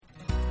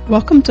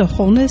Welcome to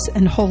Wholeness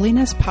and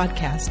Holiness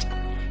Podcast.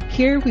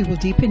 Here we will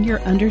deepen your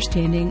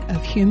understanding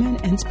of human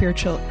and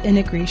spiritual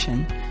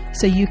integration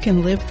so you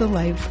can live the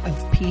life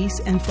of peace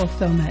and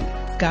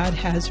fulfillment God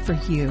has for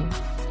you.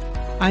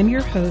 I'm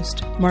your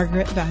host,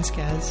 Margaret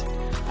Vasquez.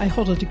 I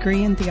hold a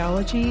degree in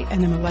theology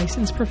and am a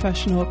licensed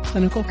professional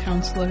clinical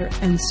counselor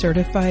and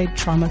certified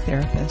trauma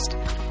therapist.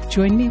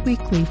 Join me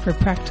weekly for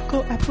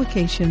practical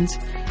applications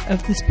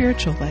of the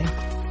spiritual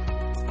life.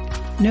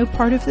 No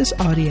part of this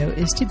audio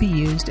is to be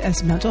used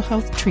as mental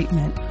health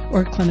treatment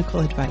or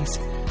clinical advice.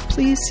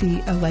 Please see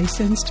a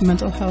licensed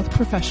mental health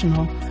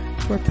professional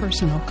for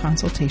personal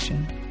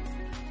consultation.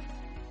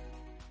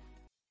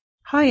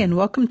 Hi, and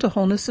welcome to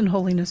Wholeness and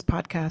Holiness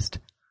Podcast.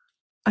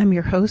 I'm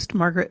your host,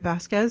 Margaret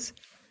Vasquez,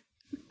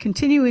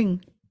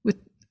 continuing with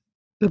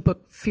the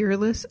book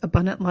Fearless,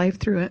 Abundant Life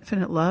Through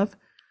Infinite Love,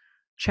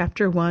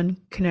 Chapter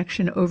 1,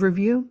 Connection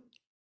Overview.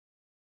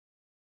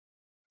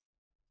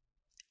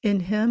 In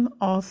him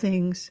all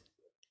things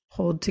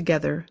hold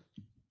together,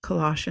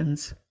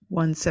 Colossians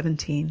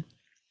 1:17.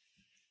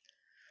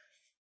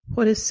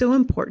 What is so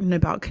important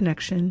about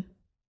connection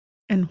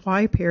and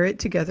why pair it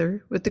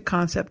together with the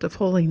concept of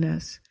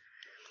holiness?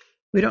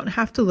 We don't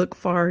have to look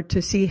far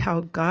to see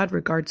how God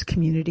regards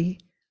community.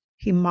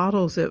 He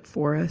models it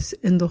for us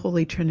in the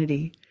Holy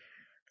Trinity.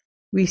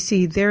 We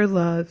see their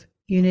love,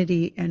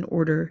 unity, and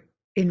order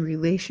in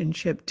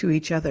relationship to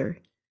each other.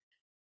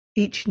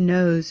 Each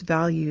knows,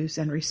 values,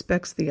 and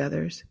respects the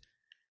others.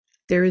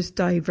 There is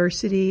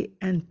diversity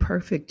and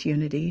perfect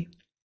unity.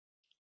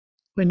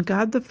 When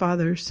God the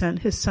Father sent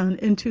his Son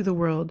into the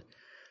world,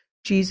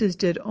 Jesus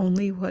did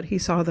only what he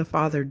saw the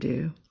Father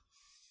do,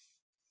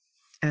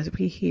 as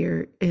we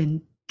hear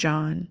in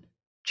John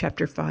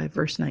chapter 5,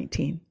 verse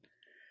 19.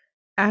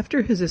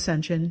 After his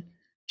ascension,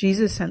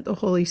 Jesus sent the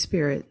Holy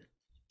Spirit,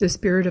 the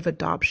Spirit of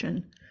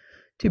adoption,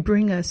 to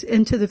bring us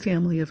into the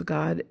family of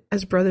God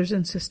as brothers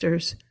and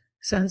sisters,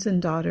 sons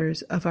and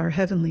daughters of our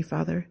Heavenly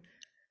Father.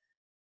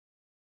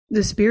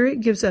 The Spirit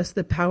gives us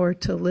the power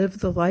to live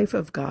the life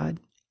of God.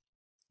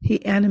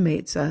 He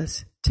animates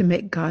us to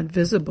make God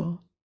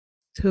visible,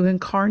 to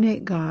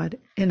incarnate God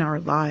in our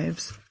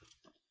lives.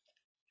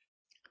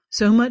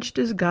 So much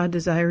does God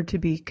desire to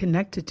be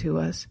connected to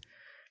us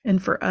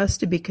and for us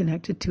to be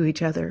connected to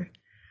each other,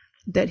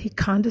 that he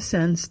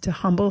condescends to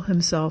humble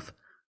himself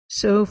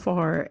so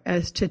far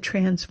as to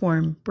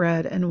transform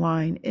bread and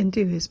wine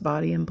into his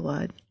body and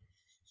blood.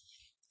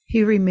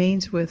 He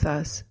remains with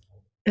us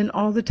in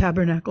all the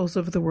tabernacles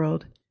of the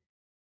world,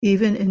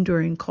 even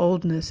enduring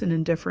coldness and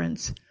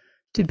indifference,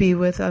 to be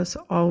with us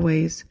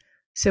always,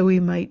 so we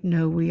might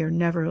know we are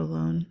never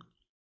alone.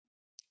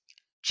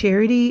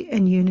 Charity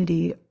and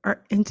unity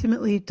are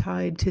intimately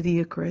tied to the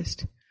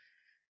Eucharist.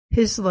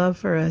 His love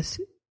for us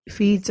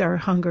feeds our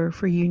hunger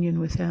for union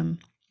with him.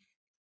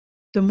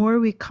 The more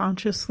we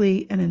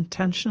consciously and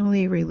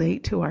intentionally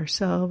relate to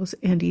ourselves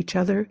and each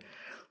other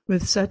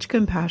with such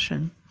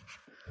compassion,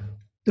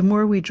 the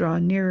more we draw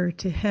nearer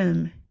to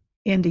him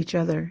and each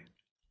other.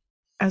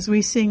 As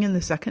we sing in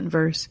the second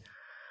verse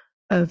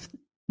of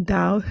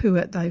Thou who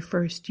at thy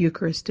first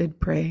Eucharist did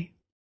pray.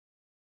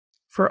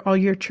 For all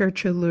your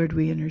church, O Lord,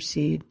 we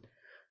intercede.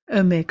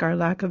 O make our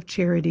lack of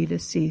charity to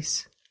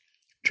cease.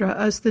 Draw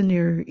us the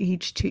nearer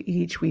each to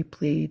each, we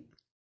plead,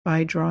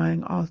 by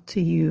drawing all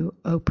to you,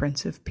 O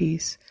Prince of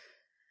Peace.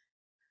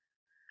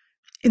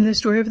 In the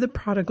story of the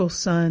prodigal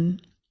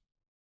son,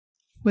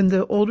 when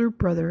the older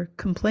brother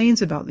complains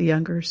about the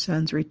younger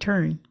son's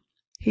return,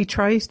 he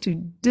tries to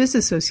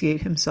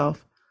disassociate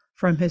himself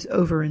from his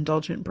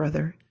overindulgent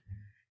brother.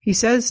 He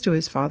says to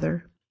his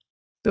father,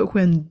 "But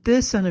when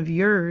this son of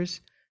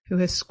yours, who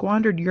has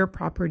squandered your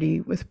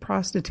property with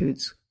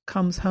prostitutes,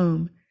 comes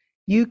home,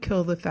 you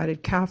kill the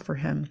fatted calf for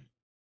him."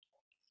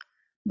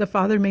 The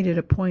father made it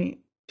a point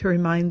to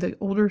remind the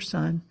older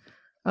son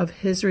of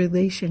his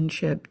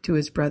relationship to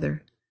his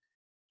brother.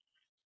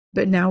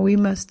 But now we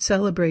must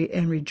celebrate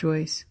and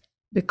rejoice,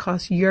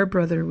 because your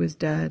brother was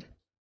dead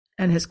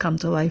and has come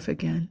to life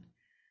again.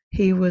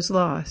 He was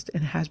lost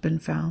and has been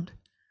found.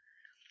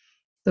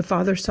 The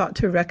father sought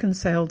to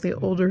reconcile the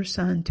older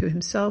son to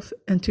himself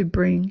and to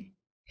bring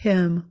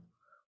him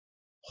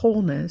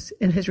wholeness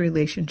in his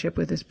relationship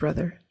with his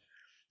brother.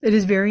 It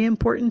is very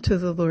important to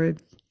the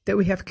Lord that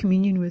we have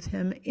communion with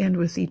him and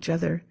with each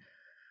other.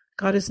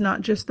 God is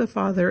not just the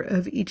Father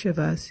of each of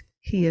us,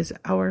 he is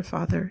our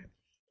Father.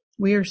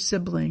 We are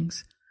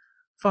siblings.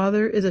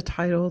 Father is a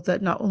title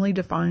that not only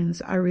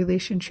defines our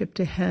relationship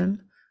to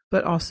him,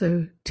 but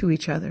also to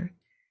each other.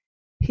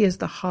 He is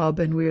the hub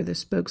and we are the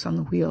spokes on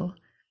the wheel.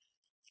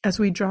 As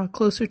we draw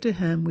closer to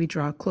him, we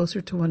draw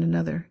closer to one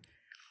another.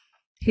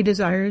 He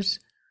desires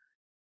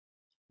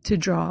to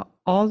draw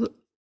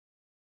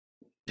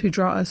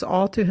us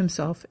all to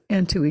himself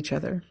and to each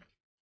other.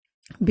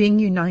 Being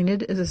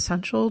united is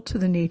essential to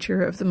the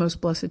nature of the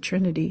most blessed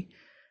Trinity.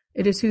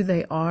 It is who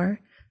they are.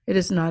 It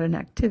is not an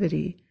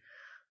activity.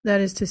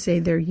 That is to say,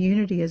 their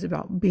unity is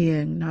about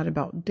being, not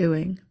about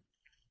doing.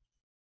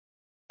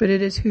 But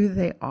it is who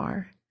they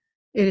are.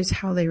 It is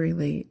how they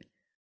relate.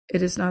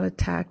 It is not a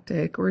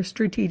tactic or a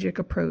strategic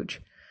approach.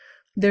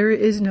 There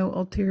is no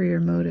ulterior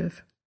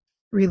motive.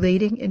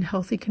 Relating in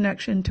healthy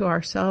connection to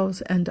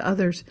ourselves and to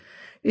others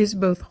is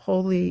both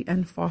holy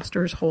and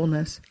fosters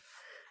wholeness.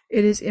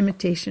 It is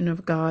imitation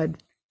of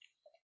God.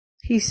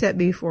 He set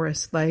before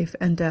us life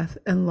and death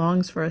and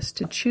longs for us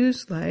to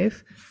choose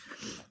life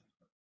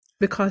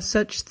because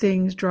such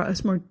things draw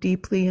us more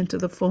deeply into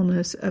the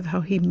fullness of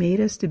how He made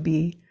us to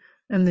be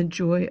and the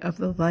joy of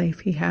the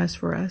life He has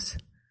for us.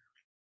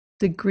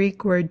 The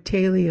Greek word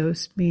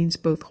teleos means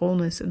both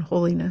wholeness and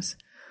holiness.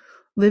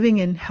 Living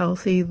in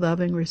healthy,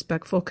 loving,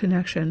 respectful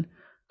connection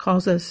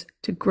calls us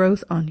to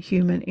growth on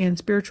human and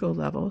spiritual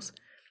levels.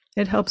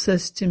 It helps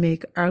us to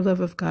make our love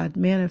of God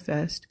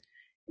manifest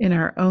in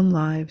our own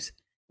lives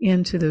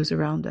and to those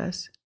around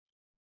us.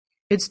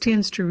 It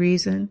stands to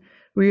reason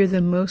we are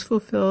the most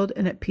fulfilled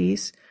and at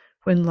peace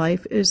when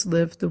life is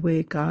lived the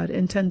way God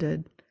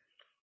intended.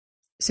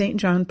 St.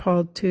 John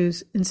Paul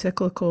II's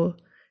encyclical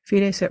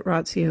Fides et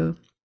Ratio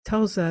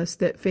tells us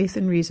that faith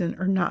and reason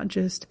are not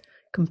just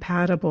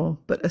compatible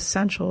but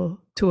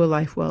essential to a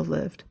life well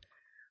lived.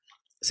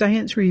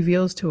 Science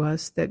reveals to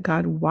us that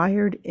God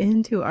wired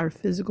into our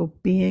physical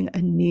being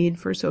a need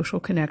for social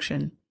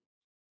connection.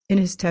 In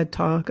his TED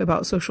Talk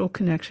about social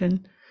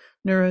connection,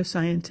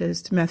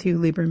 neuroscientist Matthew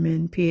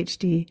Lieberman,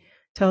 PhD,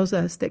 tells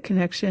us that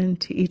connection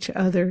to each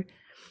other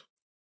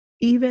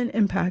even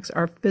impacts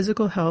our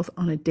physical health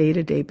on a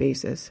day-to-day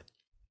basis.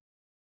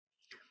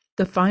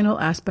 The final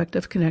aspect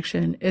of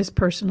connection is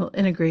personal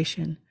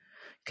integration,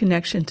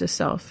 connection to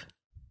self.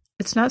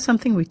 It's not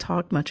something we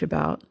talk much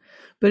about,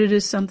 but it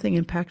is something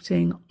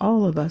impacting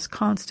all of us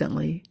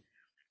constantly.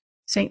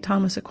 St.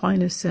 Thomas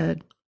Aquinas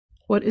said,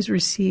 "What is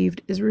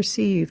received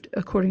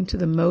according to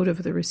the mode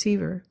of the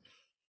receiver."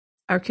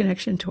 Our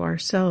connection to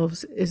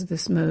ourselves is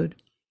this mode.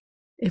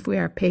 If we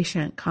are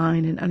patient,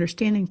 kind, and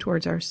understanding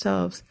towards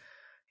ourselves,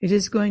 it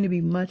is going to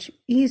be much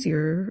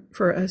easier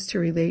for us to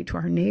relate to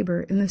our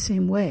neighbor in the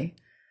same way.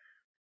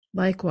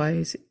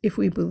 Likewise, if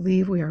we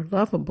believe we are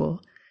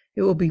lovable,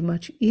 it will be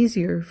much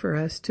easier for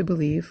us to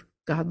believe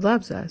God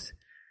loves us.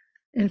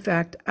 In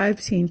fact,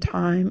 I've seen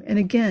time and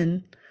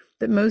again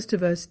that most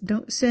of us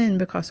don't sin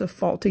because of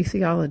faulty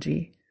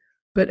theology,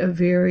 but a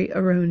very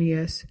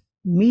erroneous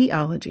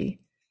meology.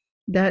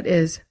 That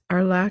is,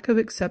 our lack of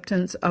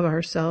acceptance of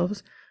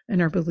ourselves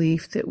and our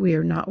belief that we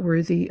are not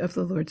worthy of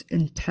the Lord's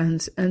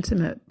intense,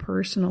 intimate,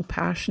 personal,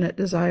 passionate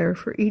desire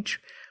for each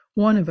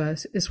one of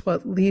us is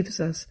what leaves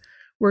us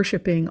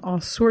worshiping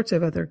all sorts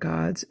of other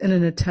gods in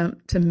an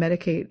attempt to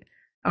medicate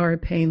our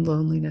pain,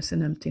 loneliness,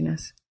 and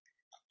emptiness.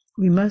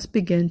 We must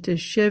begin to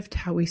shift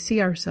how we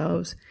see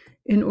ourselves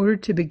in order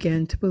to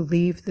begin to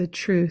believe the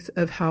truth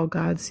of how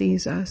God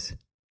sees us.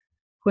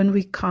 When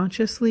we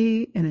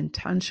consciously and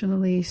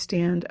intentionally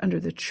stand under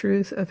the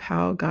truth of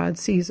how God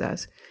sees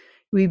us,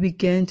 we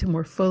begin to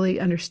more fully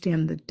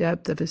understand the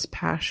depth of His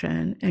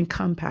passion and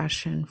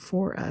compassion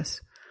for us.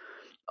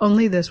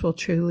 Only this will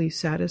truly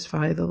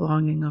satisfy the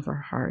longing of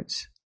our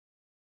hearts.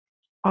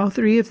 All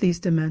three of these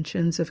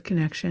dimensions of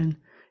connection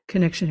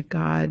to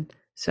God,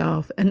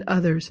 self, and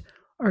others,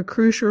 are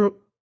crucial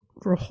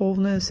for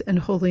wholeness and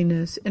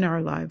holiness in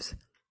our lives.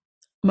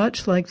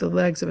 Much like the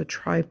legs of a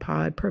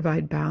tripod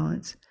provide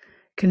balance,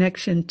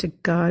 connection to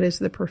God is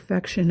the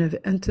perfection of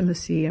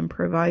intimacy and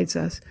provides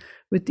us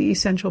with the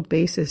essential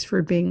basis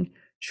for being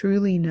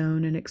truly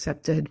known and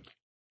accepted.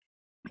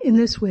 In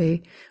this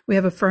way, we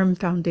have a firm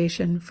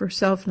foundation for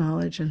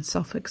self-knowledge and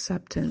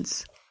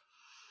self-acceptance.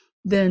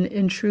 Then,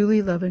 in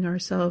truly loving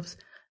ourselves,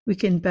 we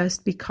can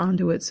best be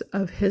conduits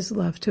of His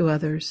love to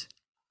others.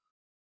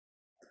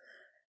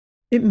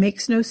 It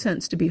makes no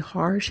sense to be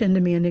harsh and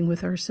demanding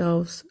with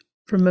ourselves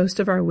for most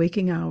of our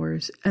waking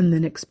hours and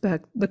then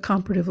expect the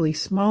comparatively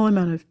small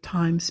amount of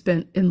time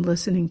spent in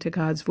listening to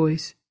God's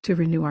voice to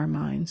renew our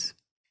minds.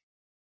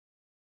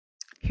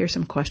 Here's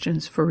some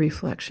questions for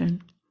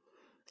reflection.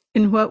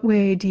 In what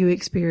way do you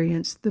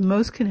experience the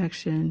most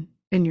connection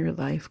in your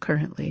life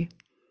currently?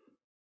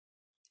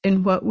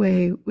 In what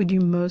way would you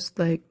most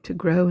like to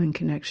grow in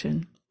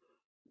connection?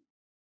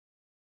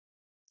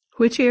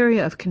 Which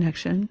area of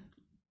connection,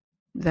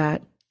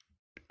 that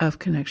of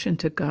connection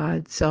to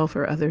God, self,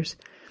 or others,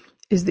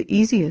 is the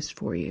easiest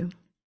for you?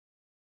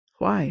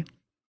 Why?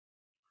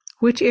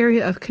 Which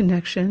area of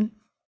connection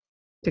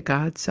to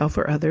God, self,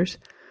 or others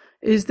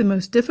is the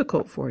most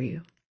difficult for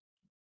you?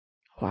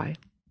 Why?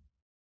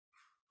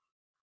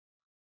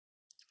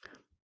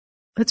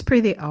 Let's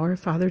pray the Our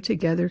Father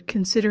together,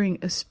 considering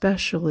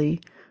especially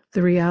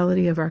the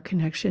reality of our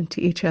connection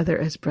to each other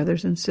as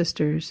brothers and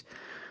sisters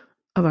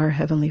of our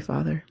Heavenly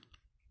Father.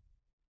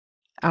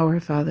 Our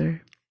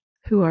Father,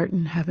 who art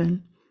in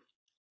heaven,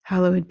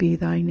 hallowed be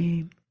thy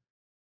name.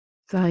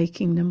 Thy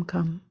kingdom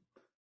come,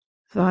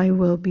 thy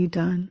will be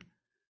done,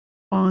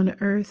 on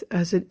earth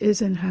as it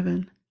is in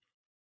heaven.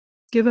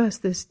 Give us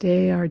this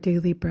day our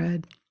daily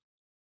bread,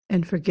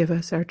 and forgive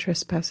us our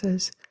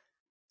trespasses,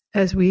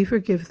 as we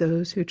forgive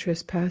those who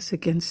trespass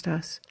against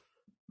us.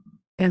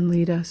 And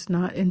lead us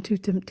not into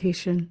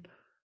temptation,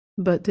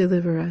 but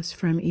deliver us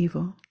from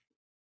evil.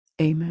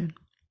 Amen.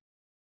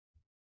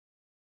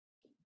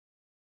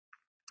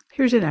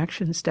 Here's an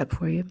action step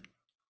for you.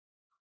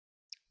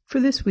 For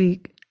this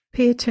week,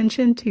 pay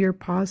attention to your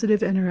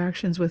positive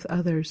interactions with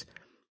others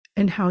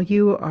and how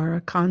you are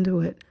a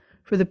conduit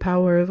for the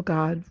power of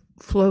God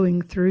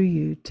flowing through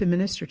you to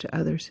minister to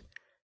others,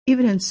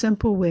 even in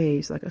simple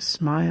ways like a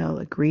smile,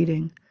 a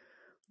greeting,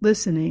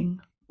 listening,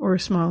 or a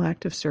small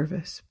act of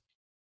service.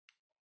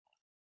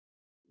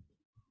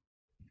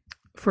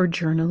 For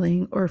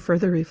journaling or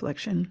further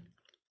reflection,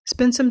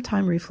 spend some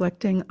time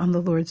reflecting on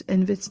the Lord's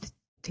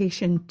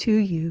invitation to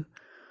you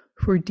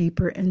for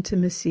deeper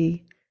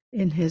intimacy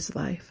in His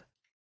life.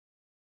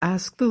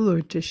 Ask the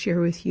Lord to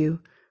share with you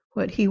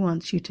what He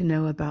wants you to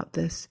know about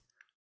this,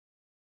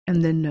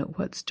 and then note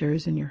what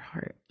stirs in your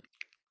heart.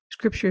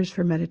 Scriptures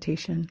for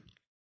meditation: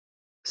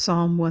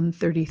 Psalm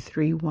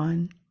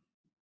 133:1,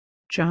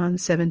 John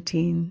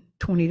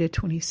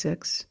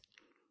 17:20-26,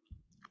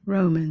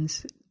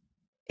 Romans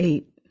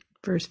 8,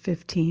 verse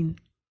 15,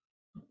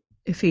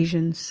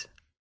 Ephesians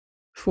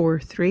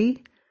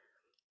 4:3,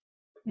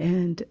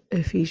 and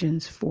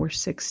Ephesians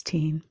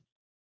 4:16.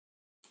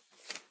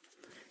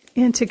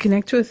 And to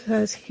connect with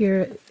us here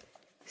at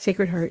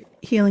Sacred Heart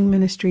Healing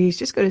Ministries,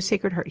 just go to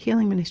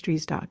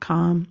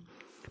sacredhearthealingministries.com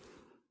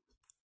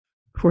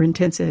for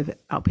intensive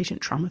outpatient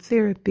trauma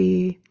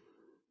therapy,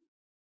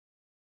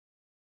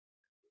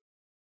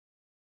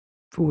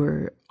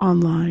 for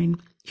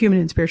online human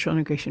and spiritual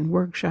integration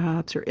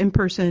workshops, or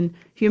in-person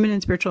human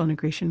and spiritual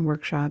integration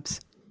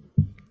workshops.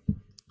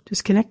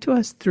 Just connect to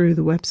us through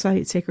the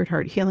website,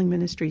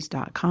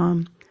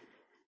 sacredhearthealingministries.com,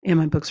 and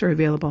my books are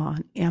available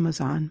on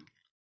Amazon.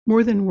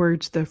 More Than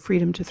Words, The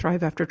Freedom to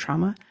Thrive After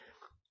Trauma,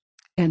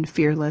 and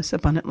Fearless,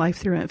 Abundant Life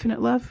Through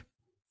Infinite Love,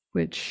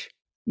 which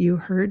you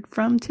heard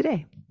from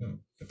today.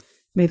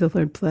 May the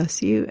Lord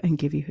bless you and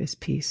give you His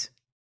peace.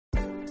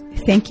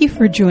 Thank you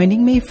for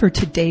joining me for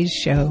today's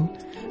show.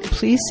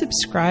 Please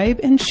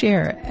subscribe and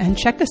share, and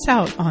check us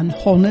out on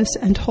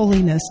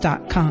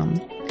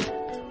wholenessandholiness.com.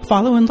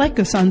 Follow and like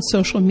us on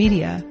social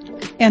media.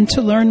 And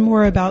to learn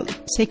more about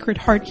Sacred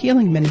Heart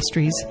Healing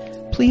Ministries,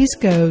 please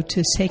go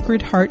to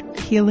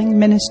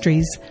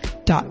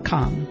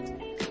sacredhearthealingministries.com.